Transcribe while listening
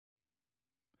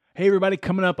Hey everybody,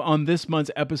 coming up on this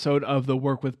month's episode of the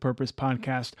Work with Purpose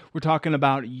podcast, we're talking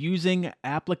about using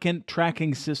applicant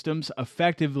tracking systems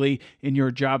effectively in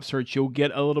your job search. You'll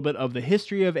get a little bit of the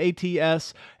history of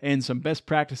ATS and some best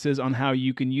practices on how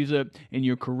you can use it in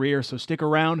your career. So stick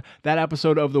around. That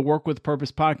episode of the Work with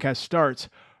Purpose podcast starts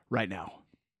right now.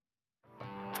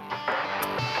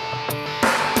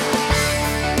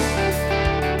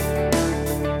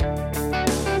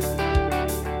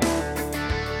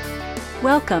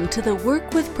 Welcome to the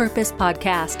Work with Purpose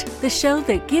podcast, the show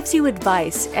that gives you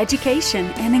advice, education,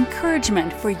 and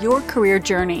encouragement for your career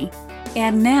journey.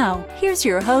 And now, here's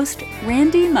your host,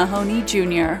 Randy Mahoney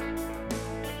Jr.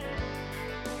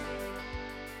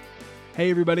 Hey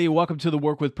everybody, welcome to the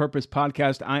Work with Purpose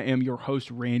podcast. I am your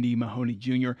host, Randy Mahoney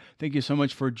Jr. Thank you so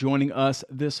much for joining us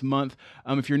this month.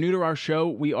 If you're new to our show,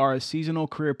 we are a seasonal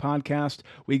career podcast.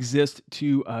 We exist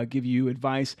to give you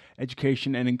advice,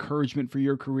 education, and encouragement for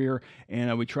your career,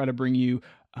 and we try to bring you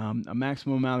a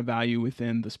maximum amount of value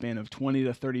within the span of 20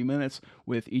 to 30 minutes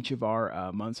with each of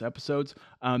our month's episodes.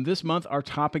 This month, our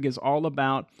topic is all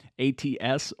about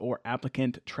ATS or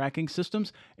applicant tracking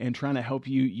systems and trying to help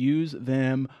you use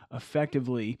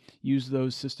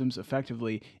those systems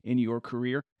effectively in your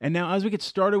career. And now, as we get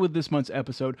started with this month's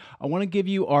episode, I want to give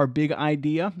you our big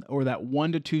idea, or that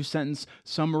 1 to 2 sentence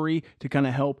summary to kind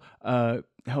of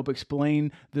help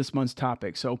explain this month's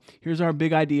topic. So here's our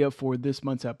big idea for this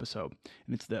month's episode,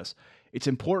 and it's this. It's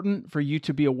important for you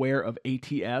to be aware of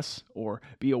ATS, or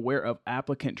be aware of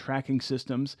applicant tracking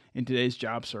systems in today's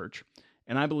job search.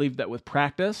 And I believe that with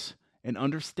practice and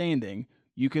understanding,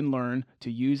 you can learn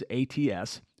to use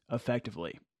ATS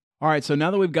effectively. All right, so now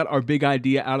that we've got our big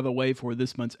idea out of the way for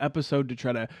this month's episode to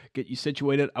try to get you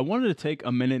situated, I wanted to take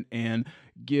a minute and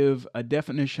give a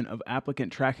definition of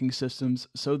applicant tracking systems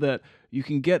so that you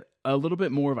can get a little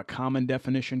bit more of a common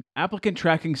definition. Applicant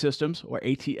tracking systems, or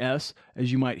ATS,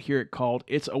 as you might hear it called,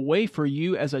 it's a way for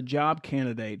you as a job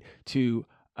candidate to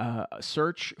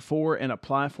search for and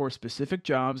apply for specific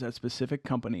jobs at specific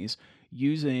companies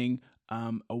using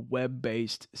a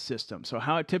web-based system. So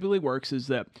how it typically works is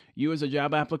that you as a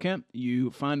job applicant,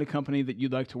 you find a company that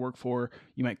you'd like to work for.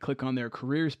 You might click on their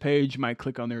careers page, you might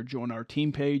click on their join our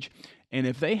team page. And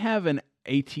if they have an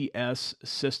ATS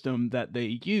system that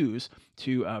they use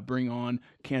to bring on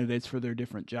candidates for their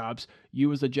different jobs,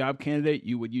 you as a job candidate,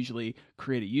 you would usually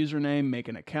create a username, make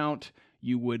an account.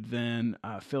 You would then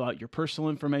fill out your personal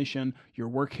information, your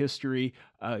work history.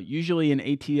 Usually in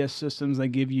ATS systems, they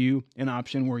give you an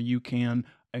option where you can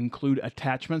include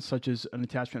attachments, such as an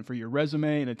attachment for your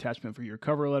resume, an attachment for your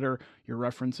cover letter, your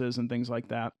references, and things like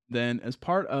that. Then as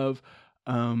part of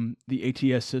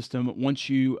the ATS system, once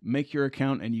you make your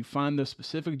account and you find the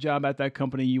specific job at that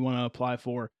company you want to apply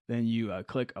for, then you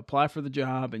click apply for the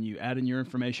job and you add in your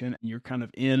information, and you're kind of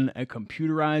in a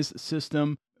computerized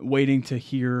system waiting to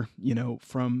hear,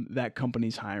 from that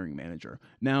company's hiring manager.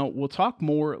 Now, we'll talk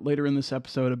more later in this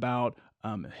episode about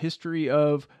history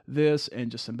of this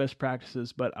and just some best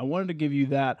practices, but I wanted to give you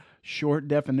that short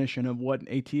definition of what an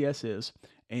ATS is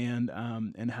and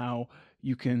how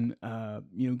you can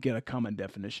get a common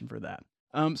definition for that.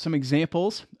 Some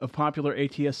examples of popular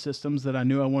ATS systems that I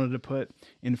knew I wanted to put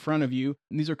in front of you.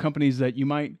 And these are companies that you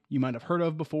might have heard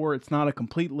of before. It's not a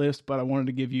complete list, but I wanted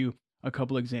to give you a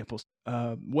couple examples.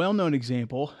 Well-known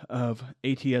example of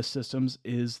ATS systems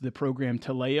is the program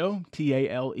Taleo,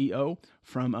 Taleo,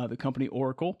 from the company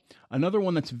Oracle. Another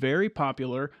one that's very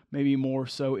popular, maybe more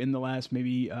so in the last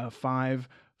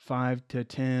five to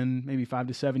 10, maybe 5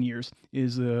 to 7 years,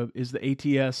 is the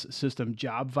ATS system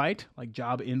JobVite, like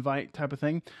job invite type of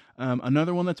thing.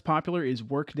 Another one that's popular is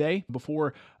Workday.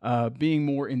 Before being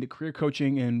more into career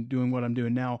coaching and doing what I'm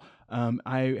doing now,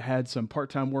 I had some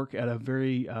part-time work at a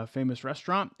very famous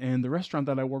restaurant, and the restaurant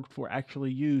that I worked for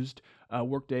actually used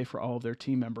Workday for all of their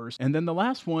team members. And then the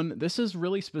last one, this is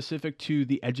really specific to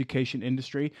the education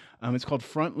industry. It's called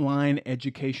Frontline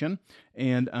Education,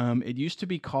 and it used to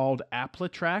be called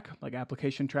AppleTrack, like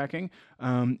application tracking.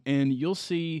 And you'll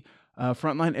see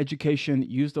Frontline Education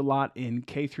used a lot in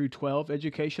K through 12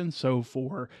 education. So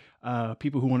for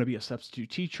people who want to be a substitute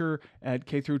teacher at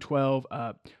K through 12,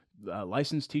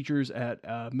 licensed teachers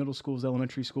at middle schools,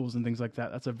 elementary schools, and things like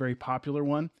that. That's a very popular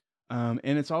one. And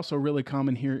it's also really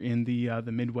common here in the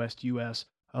Midwest U.S.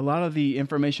 A lot of the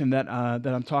information that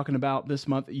I'm talking about this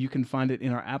month, you can find it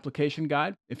in our application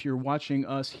guide. If you're watching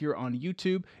us here on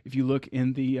YouTube, if you look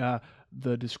in the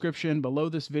description below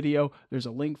this video, there's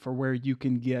a link for where you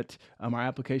can get our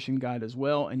application guide as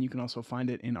well. And you can also find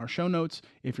it in our show notes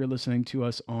if you're listening to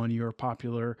us on your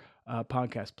popular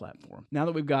podcast platform. Now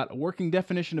that we've got a working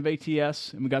definition of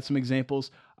ATS and we've got some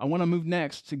examples, I want to move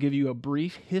next to give you a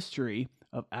brief history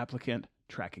of applicant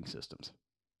tracking systems.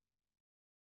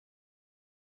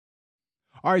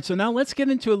 All right, so now let's get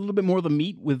into a little bit more of the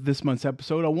meat with this month's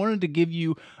episode. I wanted to give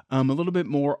you a little bit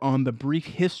more on the brief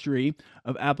history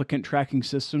of applicant tracking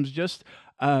systems, just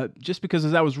because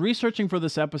as I was researching for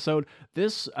this episode,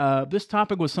 this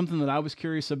topic was something that I was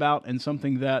curious about and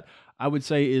something that I would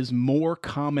say is more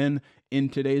common in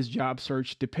today's job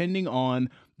search, depending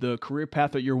on the career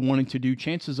path that you're wanting to do.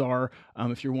 Chances are,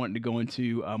 if you're wanting to go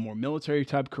into more military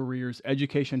type careers,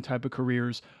 education type of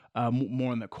careers,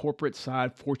 more on the corporate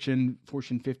side, Fortune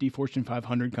 50, Fortune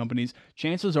 500 companies,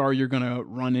 chances are you're going to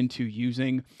run into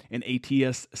using an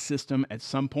ATS system at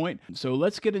some point. So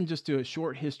let's get into just a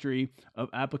short history of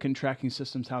applicant tracking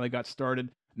systems, how they got started.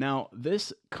 Now,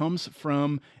 this comes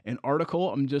from an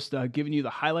article. I'm just giving you the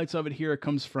highlights of it here. It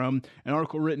comes from an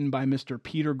article written by Mr.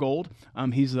 Peter Gold.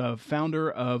 He's the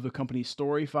founder of the company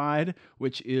Storyfied,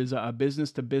 which is a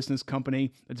business-to-business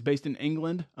company that's based in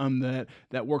England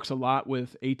that works a lot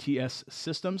with ATS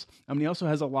systems. He also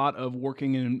has a lot of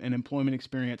working and employment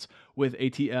experience with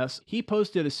ATS. He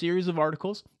posted a series of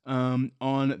articles on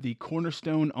the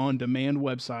Cornerstone On Demand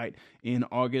website in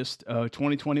August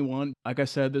 2021. Like I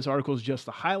said, this article is just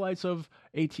the highlights of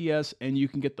ATS, and you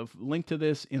can get the link to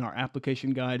this in our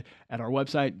application guide at our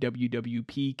website,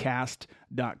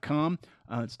 www.pcast.com.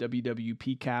 It's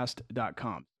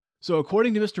www.pcast.com. So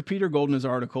according to Mr. Peter Golden's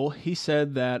article, he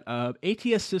said that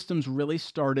ATS systems really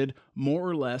started more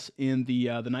or less in the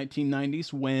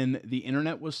 1990s when the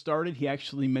internet was started. He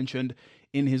actually mentioned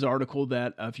in his article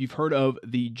that if you've heard of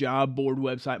the job board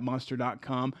website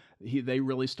monster.com, they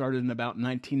really started in about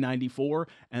 1994,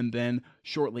 and then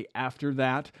shortly after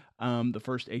that, the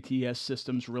first ATS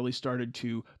systems really started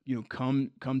to come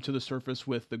to the surface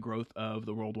with the growth of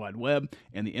the World Wide Web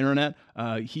and the internet.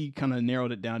 He kind of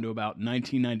narrowed it down to about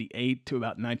 1998 to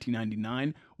about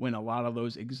 1999 when a lot of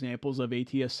those examples of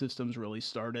ATS systems really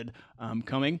started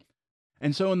coming.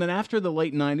 And then after the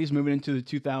late 90s, moving into the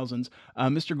 2000s,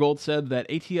 Mr. Gold said that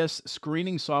ATS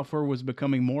screening software was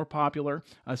becoming more popular,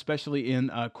 especially in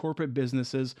corporate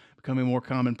businesses, becoming more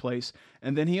commonplace.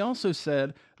 And then he also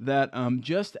said that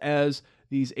just as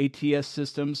these ATS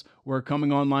systems were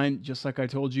coming online, just like I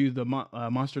told you, the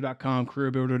Monster.com,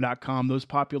 CareerBuilder.com, those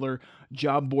popular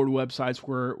job board websites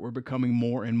were becoming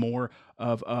more and more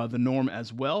of the norm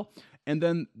as well. And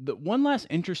then the one last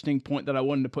interesting point that I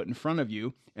wanted to put in front of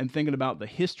you, and thinking about the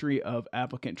history of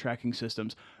applicant tracking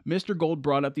systems, Mr. Gold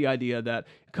brought up the idea that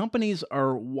companies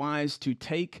are wise to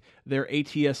take their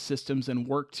ATS systems and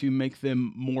work to make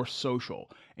them more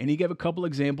social. And he gave a couple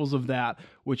examples of that,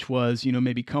 which was,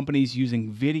 maybe companies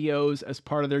using videos as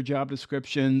part of their job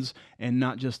descriptions and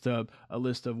not just a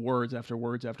list of words after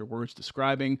words after words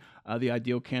describing the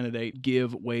ideal candidate.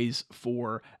 Give ways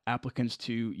for applicants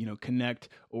to, connect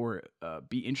or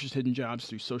be interested in jobs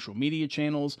through social media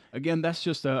channels. Again, that's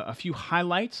just a few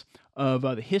highlights of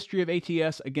the history of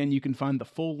ATS. Again, you can find the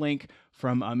full link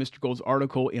from Mr. Gold's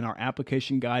article in our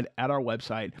application guide at our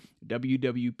website,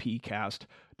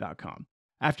 www.pcast.com.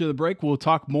 After the break, we'll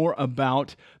talk more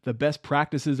about the best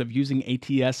practices of using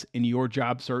ATS in your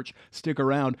job search. Stick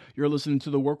around. You're listening to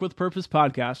the Work with Purpose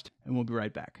podcast, and we'll be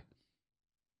right back.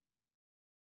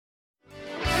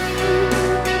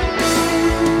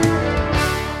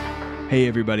 Hey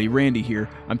everybody, Randy here.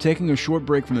 I'm taking a short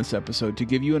break from this episode to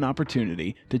give you an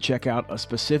opportunity to check out a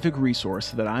specific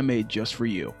resource that I made just for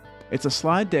you. It's a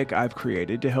slide deck I've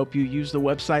created to help you use the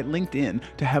website LinkedIn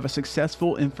to have a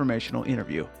successful informational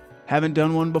interview. Haven't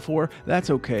done one before? That's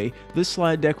okay. This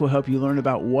slide deck will help you learn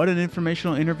about what an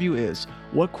informational interview is,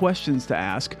 what questions to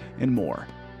ask, and more.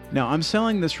 Now, I'm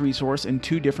selling this resource in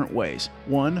two different ways.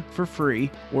 One, for free,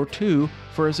 or two,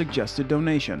 for a suggested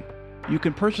donation. You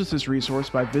can purchase this resource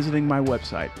by visiting my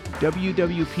website,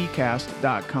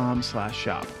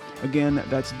 www.pcast.com/shop. Again,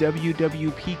 that's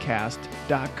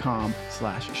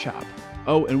www.pcast.com/shop.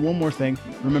 Oh, and one more thing.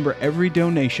 Remember, every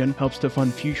donation helps to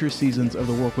fund future seasons of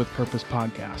the Work with Purpose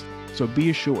podcast. So be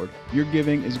assured, your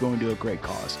giving is going to a great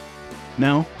cause.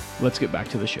 Now, let's get back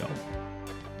to the show.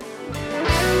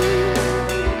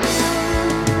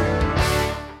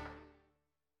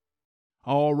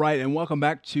 All right, and welcome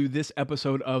back to this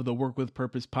episode of the Work with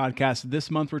Purpose podcast. This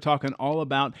month, we're talking all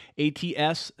about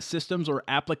ATS systems or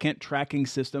applicant tracking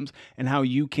systems and how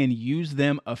you can use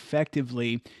them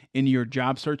effectively in your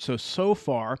job search. So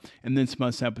far in this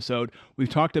month's episode, we've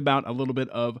talked about a little bit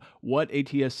of what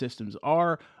ATS systems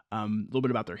are, a little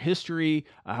bit about their history,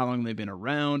 how long they've been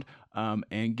around,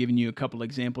 and giving you a couple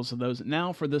examples of those.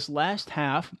 Now, for this last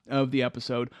half of the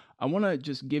episode, I want to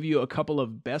just give you a couple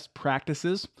of best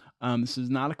practices. This is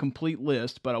not a complete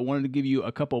list, but I wanted to give you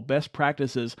a couple best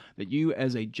practices that you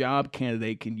as a job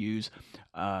candidate can use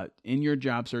in your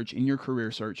job search, in your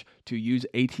career search, to use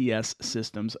ATS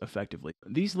systems effectively.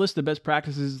 These list of best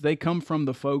practices, they come from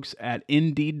the folks at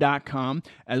Indeed.com,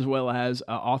 as well as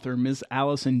author Ms.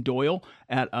 Allison Doyle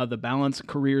at the Balance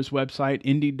Careers website.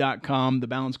 Indeed.com, the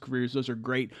Balance Careers, those are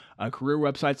great career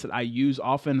websites that I use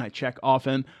often, I check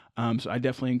often. So I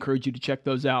definitely encourage you to check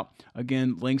those out.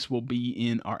 Again, links will be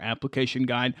in our application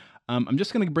guide. I'm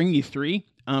just going to bring you three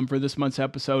for this month's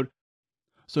episode.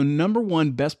 So number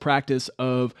one best practice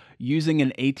of using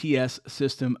an ATS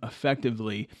system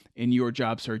effectively in your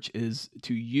job search is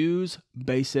to use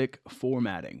basic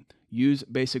formatting. Use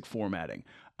basic formatting.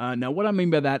 Now, what I mean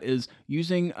by that is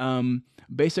using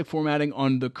basic formatting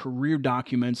on the career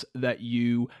documents that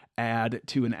you add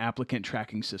to an applicant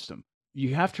tracking system.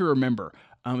 You have to remember,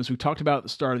 as we talked about at the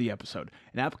start of the episode,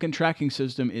 an applicant tracking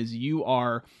system is you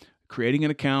are creating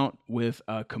an account with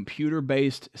a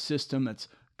computer-based system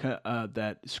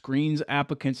that screens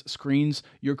applicants, screens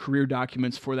your career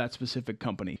documents for that specific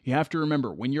company. You have to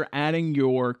remember, when you're adding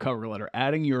your cover letter,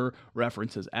 adding your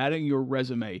references, adding your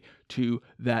resume to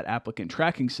that applicant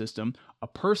tracking system, a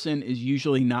person is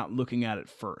usually not looking at it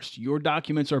first. Your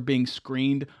documents are being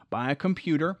screened by a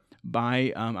computer.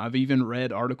 I've even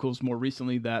read articles more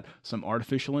recently that some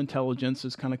artificial intelligence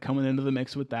is kind of coming into the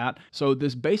mix with that. So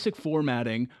this basic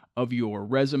formatting of your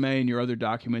resume and your other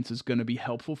documents is going to be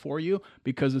helpful for you,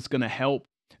 because it's going to help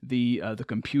the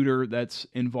computer that's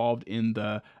involved in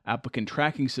the applicant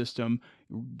tracking system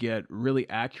get really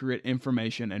accurate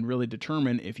information and really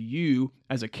determine if you,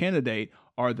 as a candidate,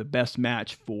 are the best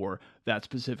match for that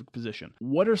specific position.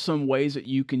 What are some ways that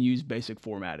you can use basic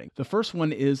formatting? The first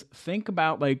one is think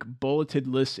about like bulleted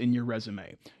lists in your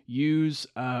resume. Use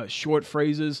short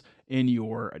phrases in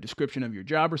your description of your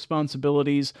job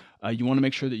responsibilities. You want to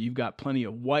make sure that you've got plenty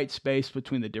of white space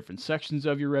between the different sections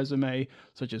of your resume,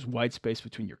 such as white space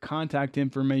between your contact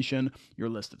information, your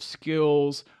list of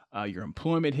skills, your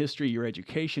employment history, your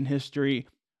education history.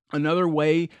 Another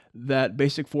way that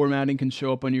basic formatting can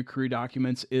show up on your career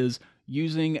documents is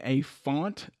using a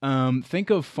font. Think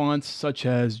of fonts such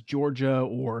as Georgia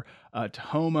or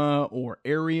Tahoma or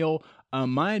Arial.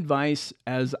 My advice,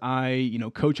 as I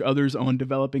coach others on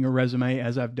developing a resume,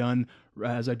 as I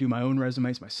do my own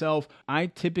resumes myself, I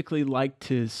typically like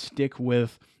to stick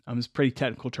with it's a pretty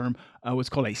technical term, what's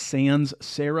called a sans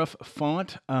serif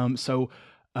font. Sans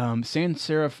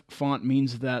serif font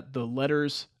means that the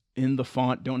letters in the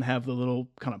font don't have the little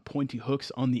kind of pointy hooks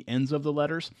on the ends of the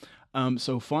letters.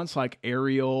 So fonts like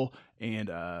Arial and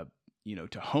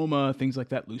Tahoma, things like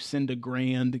that, Lucinda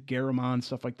Grand, Garamond,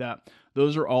 stuff like that.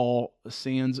 Those are all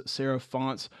sans serif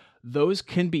fonts. Those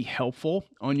can be helpful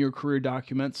on your career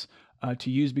documents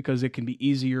to use, because it can be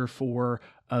easier for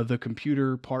the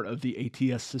computer part of the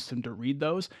ATS system to read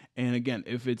those. And again,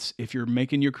 if you're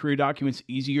making your career documents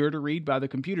easier to read by the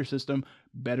computer system,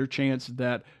 better chance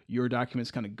that your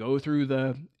documents kind of go through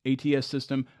the ATS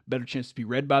system, better chance to be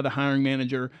read by the hiring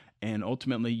manager, and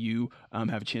ultimately you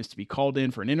have a chance to be called in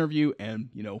for an interview and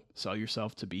sell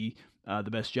yourself to be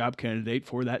the best job candidate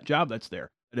for that job that's there.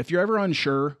 But if you're ever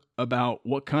unsure about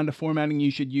what kind of formatting you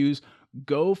should use,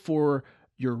 go for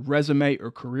your resume or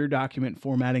career document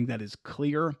formatting that is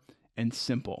clear and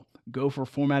simple. Go for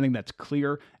formatting that's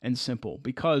clear and simple,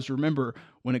 because remember,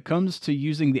 when it comes to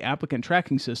using the applicant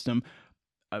tracking system,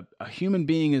 a human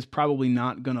being is probably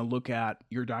not going to look at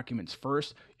your documents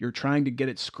first. You're trying to get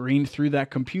it screened through that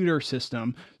computer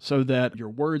system so that your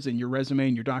words and your resume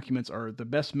and your documents are the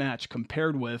best match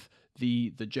compared with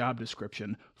the job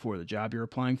description for the job you're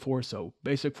applying for. So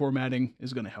basic formatting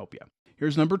is going to help you.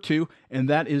 Here's number two, and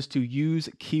that is to use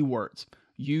keywords.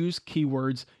 Use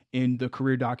keywords in the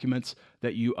career documents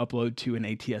that you upload to an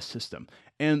ATS system.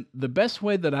 And the best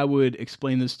way that I would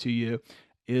explain this to you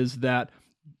is that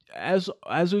as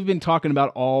we've been talking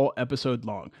about all episode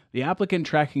long, the applicant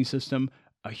tracking system,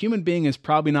 a human being is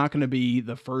probably not going to be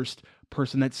the first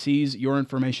person that sees your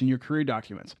information, your career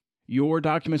documents. Your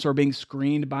documents are being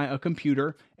screened by a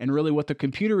computer, and really what the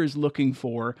computer is looking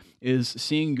for is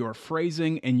seeing your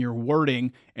phrasing and your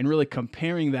wording and really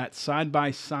comparing that side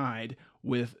by side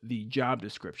with the job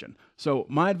description. So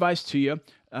my advice to you,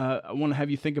 I want to have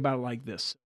you think about it like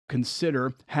this.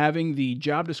 Consider having the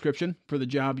job description for the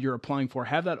job you're applying for,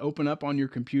 have that open up on your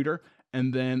computer,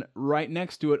 and then right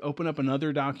next to it, open up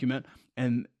another document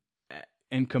and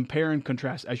and compare and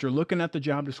contrast as you're looking at the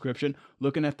job description,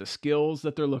 looking at the skills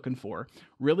that they're looking for.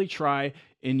 Really try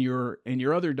in your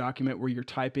other document where you're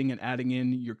typing and adding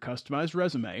in your customized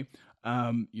resume.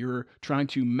 You're trying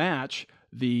to match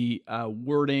the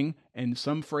wording and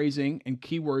some phrasing and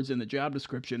keywords in the job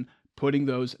description, putting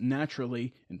those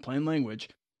naturally in plain language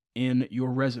in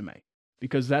your resume,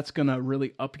 because that's going to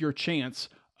really up your chance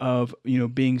of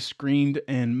being screened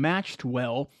and matched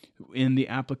well in the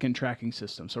applicant tracking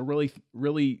system. So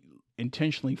really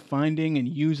intentionally finding and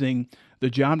using the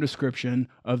job description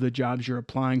of the jobs you're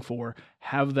applying for.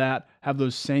 Have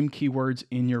those same keywords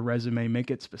in your resume.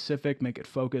 Make it specific, make it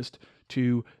focused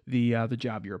to the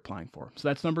job you're applying for. So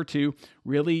that's number 2,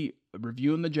 really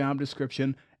reviewing the job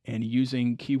description and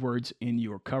using keywords in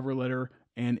your cover letter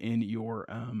and in your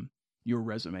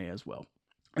resume as well.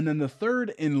 And then the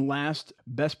third and last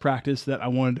best practice that I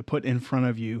wanted to put in front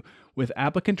of you with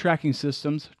applicant tracking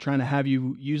systems, trying to have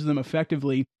you use them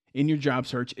effectively in your job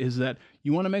search, is that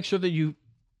you want to make sure that you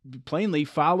plainly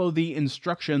follow the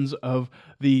instructions of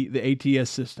the ATS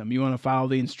system. You want to follow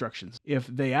the instructions. If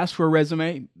they ask for a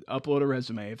resume, upload a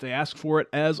resume. If they ask for it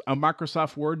as a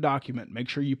Microsoft Word document, make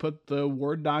sure you put the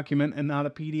Word document and not a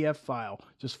PDF file.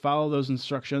 Just follow those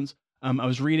instructions. I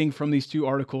was reading from these 2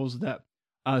 articles that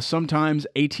sometimes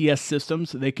ATS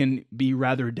systems, they can be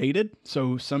rather dated.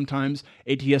 So sometimes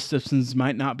ATS systems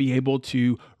might not be able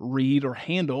to read or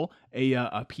handle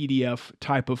a PDF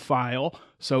type of file.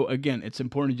 So again, it's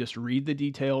important to just read the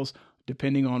details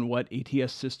depending on what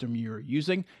ATS system you're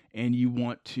using, and you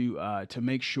want to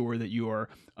make sure that you are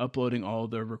uploading all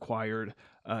the required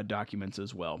documents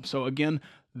as well. So again,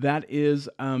 that is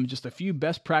just a few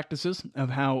best practices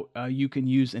of how you can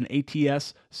use an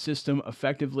ATS system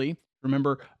effectively.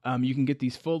 Remember, you can get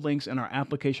these full links in our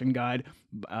application guide.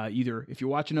 Either if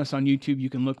you're watching us on YouTube, you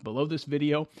can look below this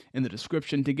video in the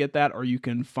description to get that, or you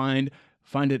can find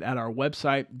it at our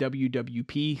website,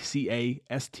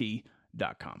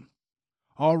 www.pcast.com.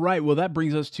 All right, well, that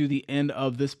brings us to the end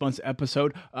of this month's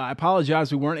episode. I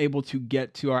apologize we weren't able to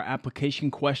get to our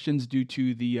application questions due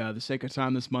to the sake of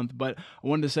time this month, but I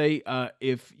wanted to say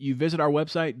if you visit our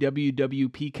website,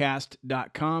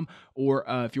 www.pcast.com, or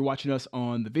if you're watching us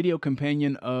on the video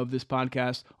companion of this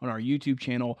podcast on our YouTube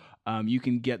channel, you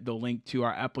can get the link to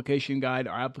our application guide.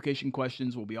 Our application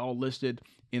questions will be all listed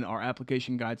in our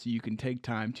application guide, so you can take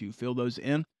time to fill those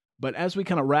in. But as we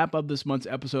kind of wrap up this month's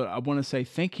episode, I want to say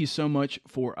thank you so much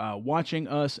for watching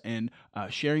us and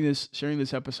sharing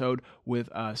this episode with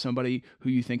somebody who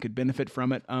you think could benefit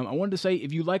from it. I wanted to say,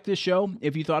 if you like this show,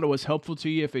 if you thought it was helpful to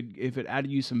you, if it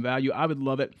added you some value, I would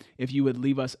love it if you would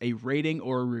leave us a rating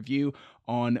or a review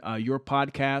on your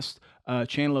podcast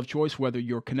channel of choice, whether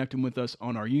you're connecting with us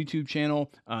on our YouTube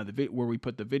channel, where we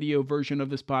put the video version of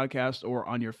this podcast, or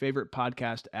on your favorite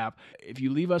podcast app. If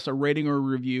you leave us a rating or a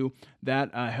review,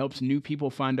 that helps new people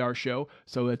find our show,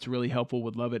 so it's really helpful.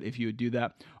 Would love it if you would do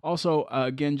that. Also,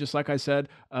 again, just like I said,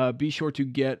 be sure to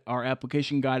get our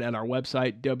application guide at our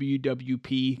website,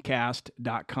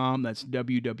 www.pcast.com. That's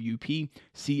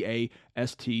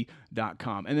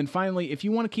www.pcast.com. And then finally, if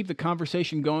you want to keep the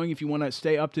conversation going, if you want to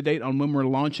stay up to date on when we're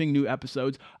launching new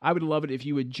episodes, I would love it if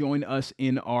you would join us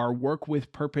in our Work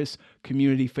with Purpose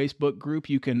community Facebook group.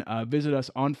 You can visit us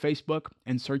on Facebook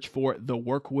and search for the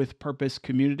Work with Purpose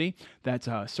community. That's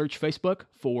search Facebook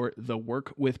for the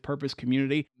Work with Purpose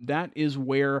community. That is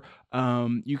where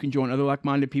you can join other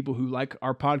like-minded people who like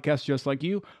our podcast just like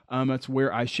you. That's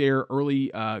where I share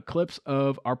early clips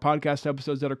of our podcast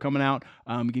episodes that are coming out,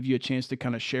 give you a chance to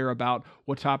kind of share about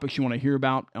what topics you want to hear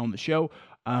about on the show.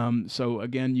 So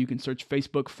again, you can search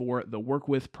Facebook for the Work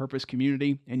with Purpose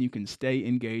community, and you can stay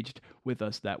engaged with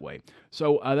us that way.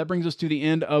 So that brings us to the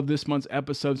end of this month's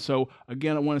episode. So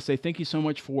again, I want to say thank you so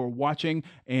much for watching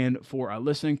and for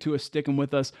listening to us, sticking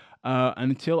with us.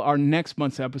 Until our next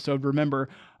month's episode, remember,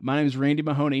 my name is Randy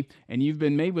Mahoney, and you've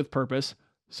been made with purpose,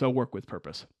 so work with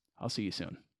purpose. I'll see you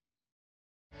soon.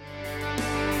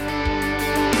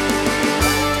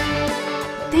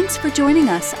 Thanks for joining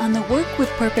us on the Work with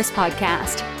Purpose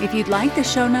podcast. If you'd like the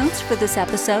show notes for this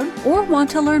episode or want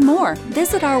to learn more,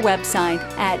 visit our website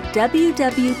at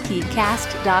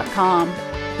www.pcast.com.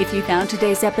 If you found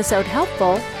today's episode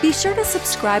helpful, be sure to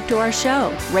subscribe to our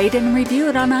show, rate and review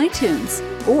it on iTunes,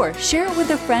 or share it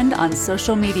with a friend on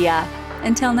social media.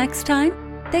 Until next time,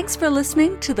 thanks for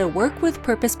listening to the Work with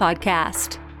Purpose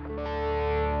podcast.